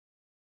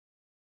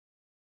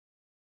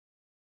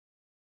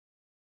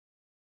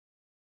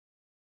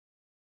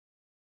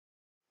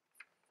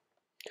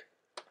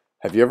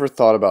Have you ever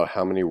thought about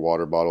how many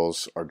water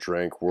bottles are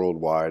drank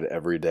worldwide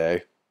every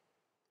day?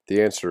 The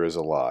answer is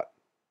a lot.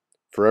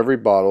 For every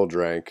bottle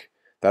drank,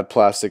 that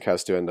plastic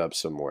has to end up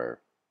somewhere.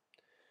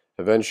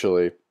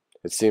 Eventually,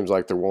 it seems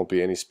like there won't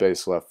be any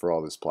space left for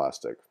all this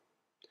plastic.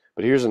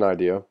 But here's an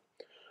idea.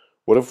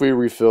 What if we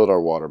refilled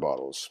our water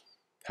bottles?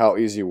 How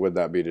easy would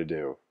that be to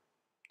do?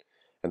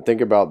 And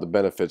think about the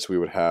benefits we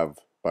would have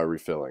by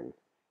refilling.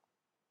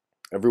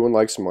 Everyone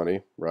likes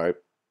money, right?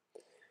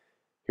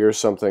 Here's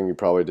something you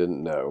probably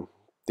didn't know.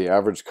 The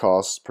average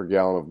cost per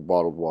gallon of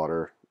bottled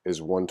water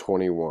is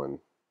 121.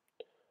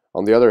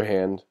 On the other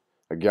hand,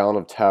 a gallon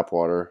of tap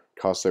water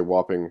costs a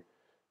whopping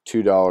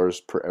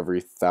 $2 per every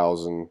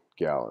 1,000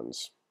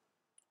 gallons.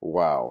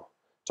 Wow,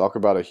 talk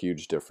about a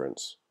huge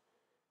difference.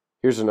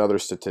 Here's another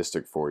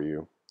statistic for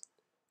you.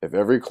 If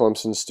every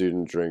Clemson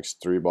student drinks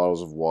 3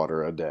 bottles of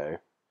water a day,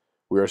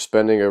 we are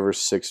spending over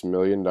 $6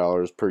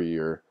 million per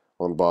year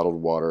on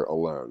bottled water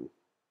alone.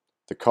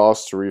 The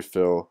cost to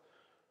refill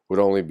would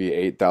only be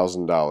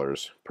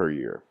 $8,000 per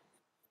year.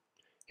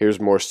 Here's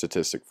more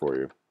statistic for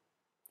you.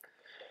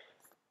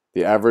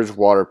 The average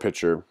water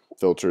pitcher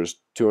filters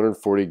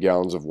 240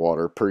 gallons of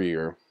water per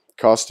year,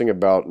 costing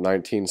about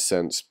 19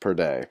 cents per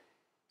day.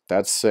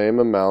 That same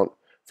amount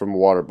from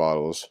water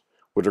bottles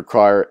would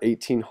require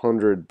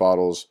 1,800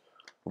 bottles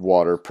of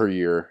water per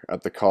year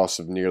at the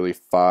cost of nearly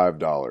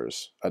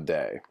 $5 a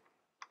day.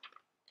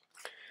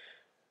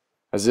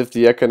 As if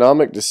the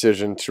economic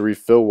decision to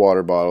refill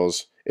water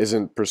bottles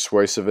isn't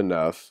persuasive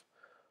enough,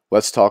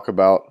 let's talk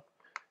about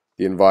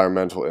the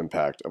environmental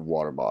impact of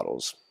water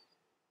bottles.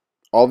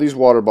 All these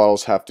water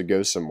bottles have to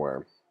go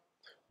somewhere.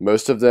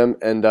 Most of them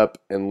end up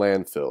in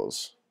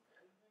landfills.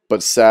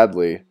 But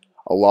sadly,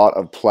 a lot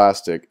of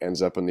plastic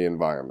ends up in the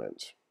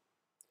environment.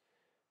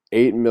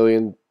 8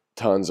 million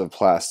tons of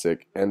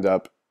plastic end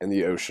up in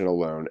the ocean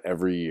alone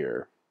every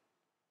year.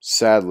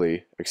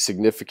 Sadly, a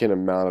significant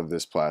amount of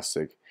this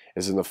plastic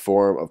is in the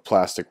form of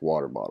plastic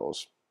water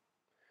bottles.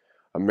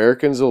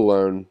 Americans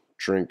alone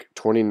drink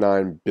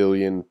 29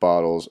 billion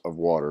bottles of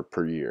water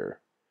per year.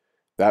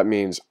 That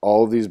means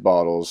all of these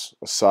bottles,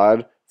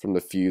 aside from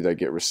the few that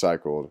get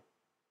recycled,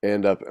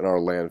 end up in our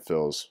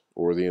landfills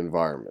or the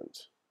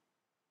environment.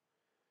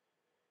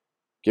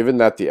 Given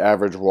that the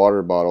average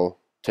water bottle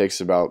takes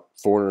about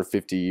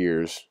 450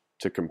 years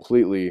to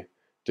completely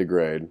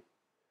degrade,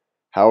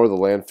 how are the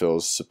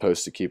landfills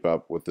supposed to keep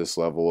up with this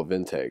level of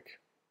intake?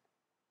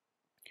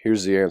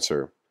 Here's the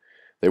answer.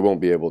 They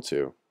won't be able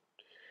to.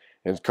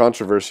 In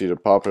controversy to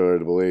popular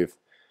belief,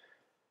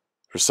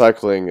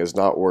 recycling is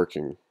not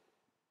working.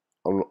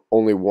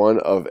 Only one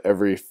of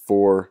every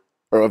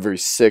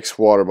 6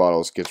 water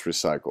bottles gets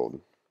recycled.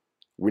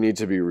 We need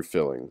to be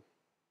refilling.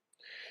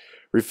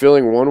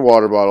 Refilling one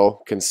water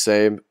bottle can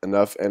save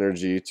enough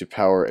energy to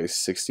power a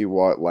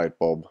 60-watt light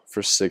bulb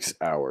for 6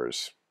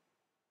 hours.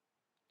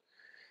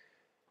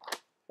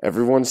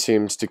 Everyone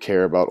seems to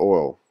care about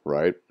oil,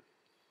 right?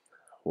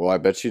 Well, I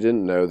bet you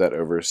didn't know that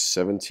over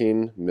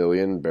 17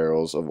 million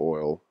barrels of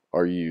oil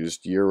are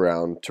used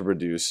year-round to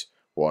produce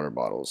water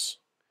bottles.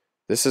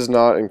 This is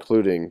not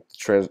including the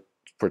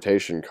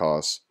transportation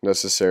costs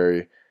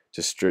necessary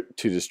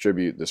to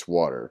distribute this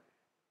water.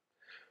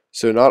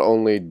 So not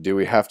only do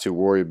we have to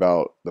worry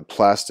about the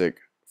plastic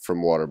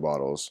from water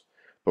bottles,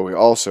 but we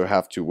also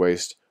have to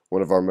waste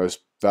one of our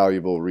most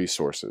valuable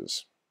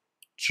resources,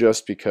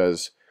 just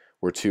because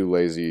we're too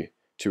lazy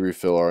to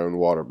refill our own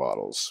water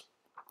bottles.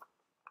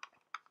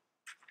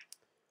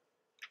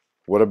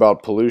 What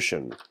about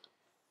pollution?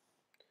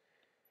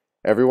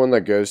 Everyone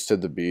that goes to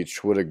the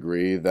beach would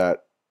agree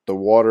that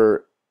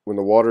when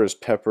the water is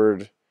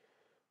peppered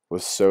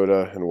with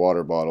soda and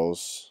water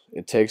bottles,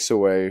 it takes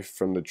away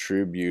from the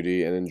true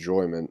beauty and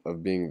enjoyment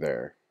of being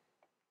there.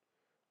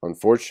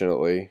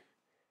 Unfortunately,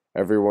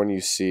 everyone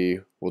you see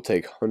will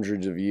take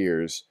hundreds of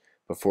years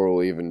before it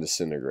will even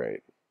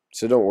disintegrate.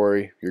 So don't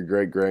worry, your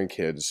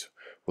great-grandkids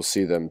will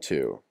see them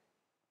too.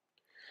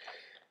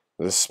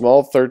 The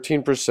small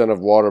 13% of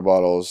water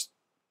bottles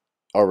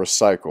are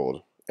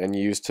recycled and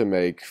used to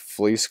make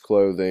fleece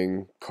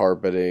clothing,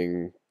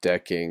 carpeting,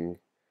 decking,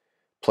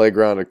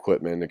 playground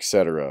equipment,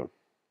 etc.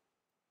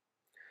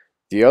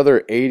 The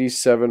other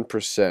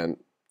 87%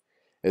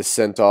 is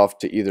sent off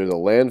to either the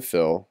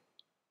landfill,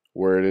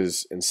 where it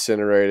is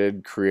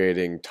incinerated,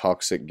 creating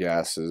toxic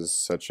gases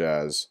such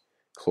as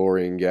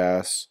chlorine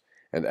gas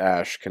and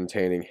ash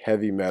containing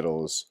heavy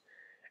metals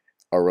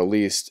are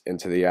released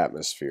into the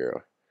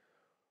atmosphere,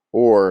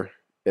 or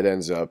it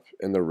ends up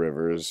in the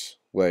rivers,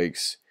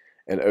 lakes,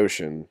 and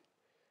ocean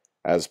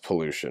as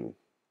pollution.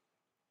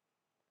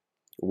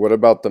 What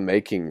about the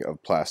making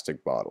of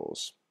plastic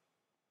bottles?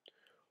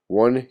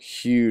 One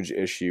huge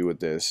issue with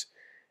this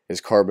is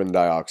carbon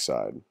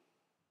dioxide.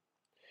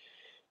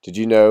 Did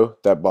you know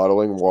that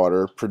bottling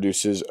water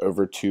produces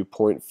over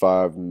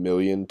 2.5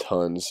 million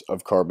tons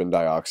of carbon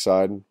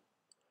dioxide?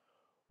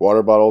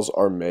 Water bottles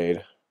are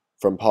made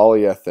from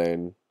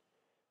polyethylene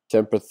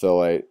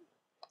terephthalate,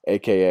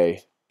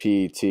 aka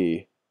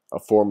PET, a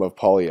form of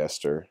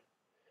polyester.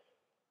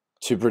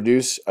 To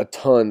produce a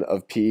ton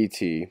of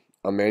PET,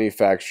 a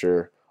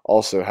manufacturer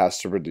also has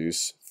to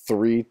produce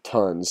 3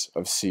 tons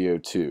of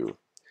CO2.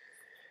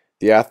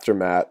 The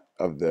aftermath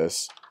of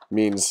this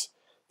means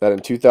that in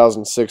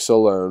 2006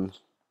 alone,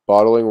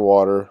 bottling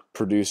water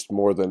produced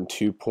more than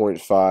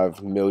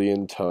 2.5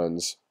 million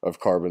tons of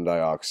carbon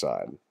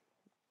dioxide.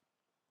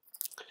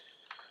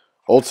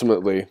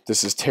 Ultimately,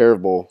 this is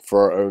terrible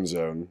for our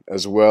ozone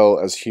as well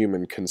as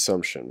human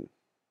consumption.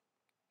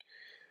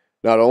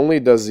 Not only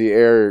does the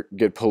air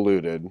get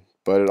polluted,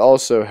 but it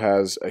also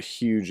has a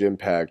huge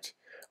impact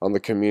on the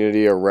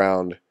community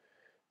around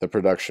the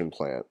production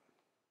plant.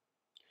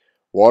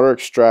 Water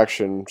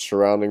extraction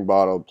surrounding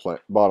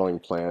bottling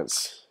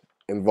plants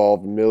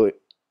involve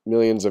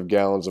millions of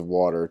gallons of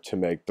water to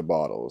make the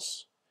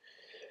bottles.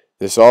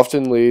 This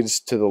often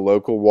leads to the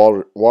local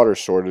water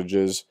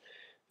shortages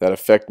that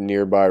affect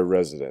nearby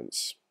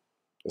residents,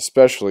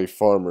 especially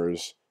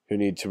farmers who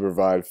need to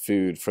provide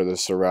food for the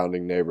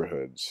surrounding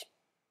neighborhoods.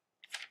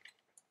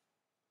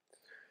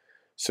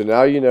 So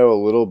now you know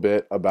a little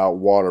bit about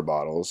water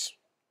bottles.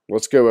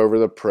 Let's go over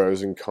the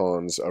pros and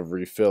cons of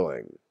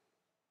refilling.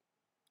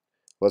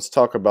 Let's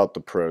talk about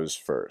the pros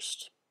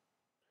first.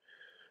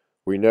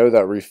 We know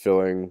that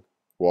refilling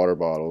water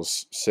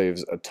bottles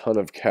saves a ton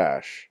of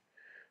cash,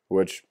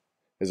 which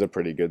is a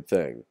pretty good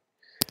thing.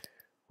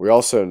 We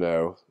also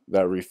know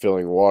that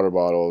refilling water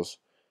bottles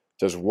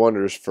does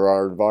wonders for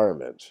our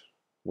environment,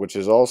 which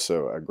is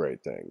also a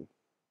great thing.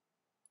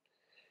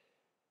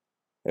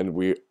 And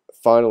we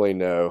finally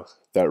know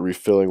that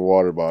refilling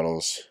water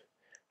bottles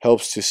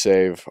helps to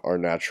save our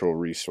natural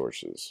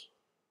resources,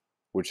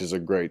 which is a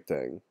great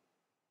thing.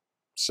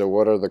 So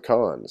what are the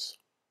cons?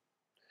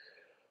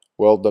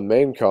 Well, the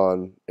main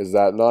con is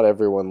that not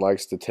everyone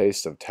likes the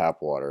taste of tap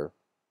water,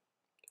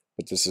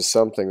 but this is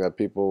something that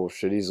people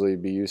should easily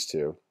be used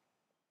to.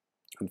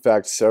 In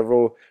fact,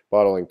 several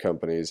bottling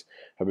companies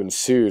have been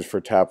sued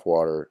for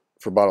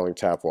bottling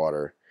tap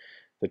water.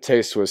 The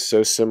taste was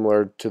so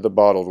similar to the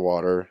bottled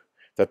water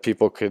that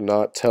people could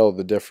not tell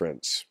the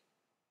difference.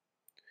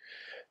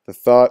 The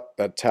thought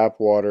that tap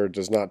water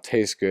does not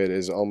taste good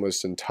is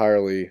almost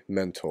entirely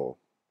mental,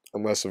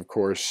 unless of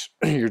course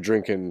you're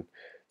drinking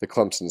the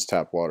Clemson's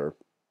tap water.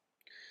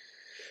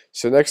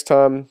 So next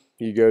time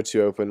you go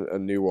to open a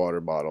new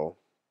water bottle,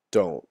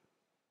 don't.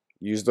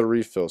 Use the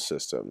refill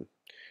system.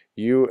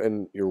 You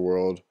and your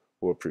world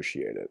will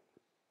appreciate it.